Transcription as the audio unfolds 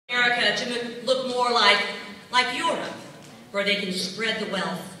America to look more like Europe, where they can spread the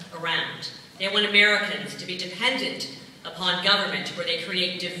wealth around. They want Americans to be dependent upon government, where they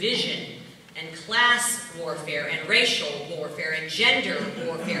create division and class warfare and racial warfare and gender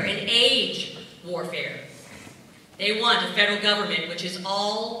warfare and age warfare. They want a federal government which is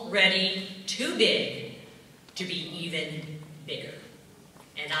already too big to be even bigger.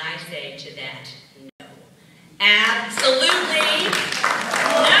 And I say to that, no. Absolutely no!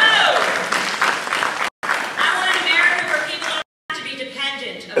 I want an America where people don't have to be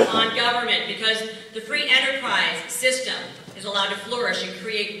dependent upon government, because the free enterprise system is allowed to flourish and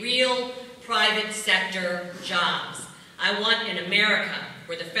create real private sector jobs. I want an America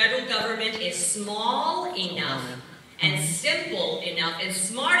where the federal government is small enough and simple enough and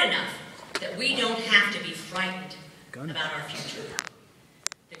smart enough that we don't have to be frightened about our future.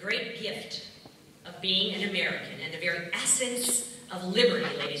 The great gift of being an American and the very essence of liberty,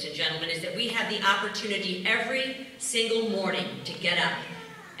 ladies and gentlemen, is that we have the opportunity every single morning to get up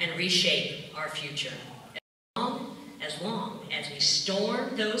and reshape our future. As long as we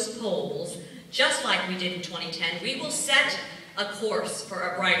storm those polls, just like we did in 2010, we will set a course for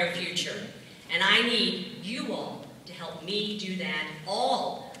a brighter future. And I need you all to help me do that.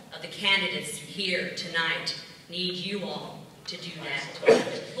 All of the candidates here tonight need you all to do that.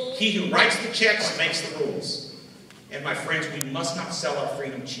 He who writes the checks makes the rules. And my friends, we must not sell our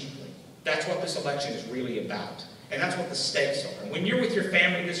freedom cheaply. That's what this election is really about. And that's what the stakes are. And when you're with your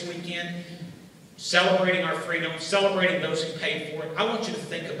family this weekend, celebrating our freedom, celebrating those who paid for it, I want you to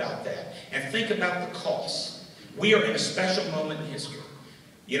think about that and think about the costs. We are in a special moment in history.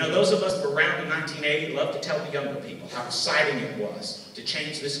 You know, those of us that were around in 1980 love to tell the younger people how exciting it was to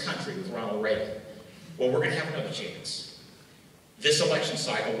change this country with Ronald Reagan. Well, we're going to have another chance. This election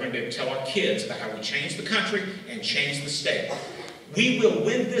cycle, we're going to be able to tell our kids about how we change the country and change the state. We will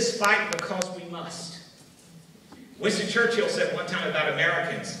win this fight because we must. Winston Churchill said one time about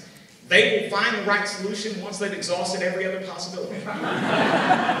Americans, they will find the right solution once they've exhausted every other possibility.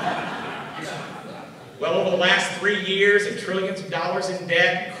 Well, over the last 3 years and trillions of dollars in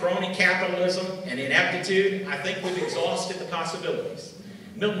debt, crony capitalism, and ineptitude, I think we've exhausted the possibilities.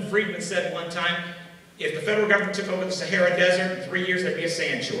 Milton Friedman said one time, if the federal government took over the Sahara Desert, in 3 years there'd be a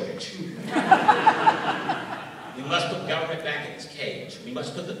sand shortage. We must put government back in its cage. We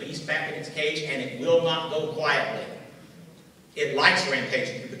must put the beast back in its cage, and it will not go quietly. It likes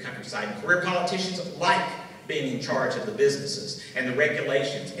rampaging through the countryside, and career politicians like being in charge of the businesses and the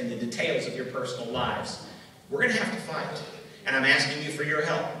regulations and the details of your personal lives. We're going to have to fight, and I'm asking you for your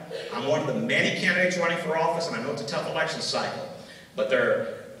help. I'm one of the many candidates running for office, and I know it's a tough election cycle, but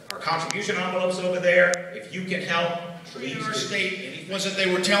there are contribution envelopes over there. If you can help, please. In our state was that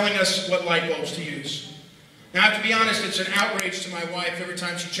they were telling us what light bulbs to use. Now, I have to be honest, it's an outrage to my wife every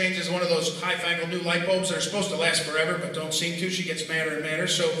time she changes one of those high-fangled new light bulbs that are supposed to last forever but don't seem to. She gets madder and madder,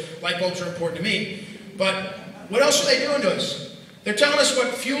 so light bulbs are important to me. But what else are they doing to us? They're telling us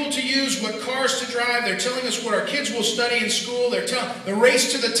what fuel to use, what cars to drive. They're telling us what our kids will study in school. They're telling the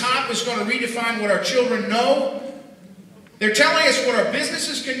race to the top is going to redefine what our children know. They're telling us what our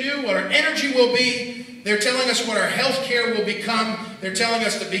businesses can do, what our energy will be. They're telling us what our health care will become. They're telling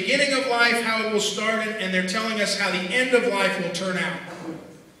us the beginning of life, how it will start, and they're telling us how the end of life will turn out.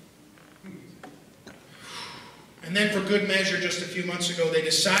 And then for good measure, just a few months ago, they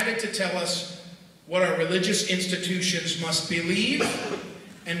decided to tell us what our religious institutions must believe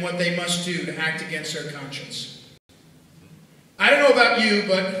and what they must do to act against their conscience. I don't know about you,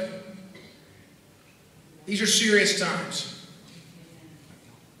 but these are serious times.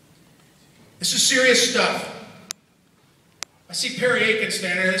 This is serious stuff. I see Perry Aiken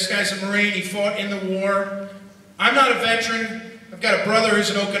standing there. This guy's a Marine. He fought in the war. I'm not a veteran. I've got a brother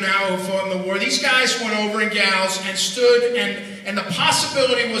who's in Okinawa who fought in the war. These guys went over, and gals, and stood, and the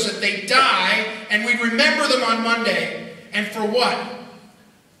possibility was that they'd die, and we'd remember them on Monday. And for what?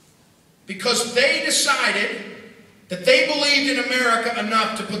 Because they decided that they believed in America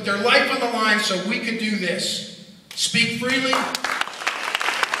enough to put their life on the line so we could do this. Speak freely.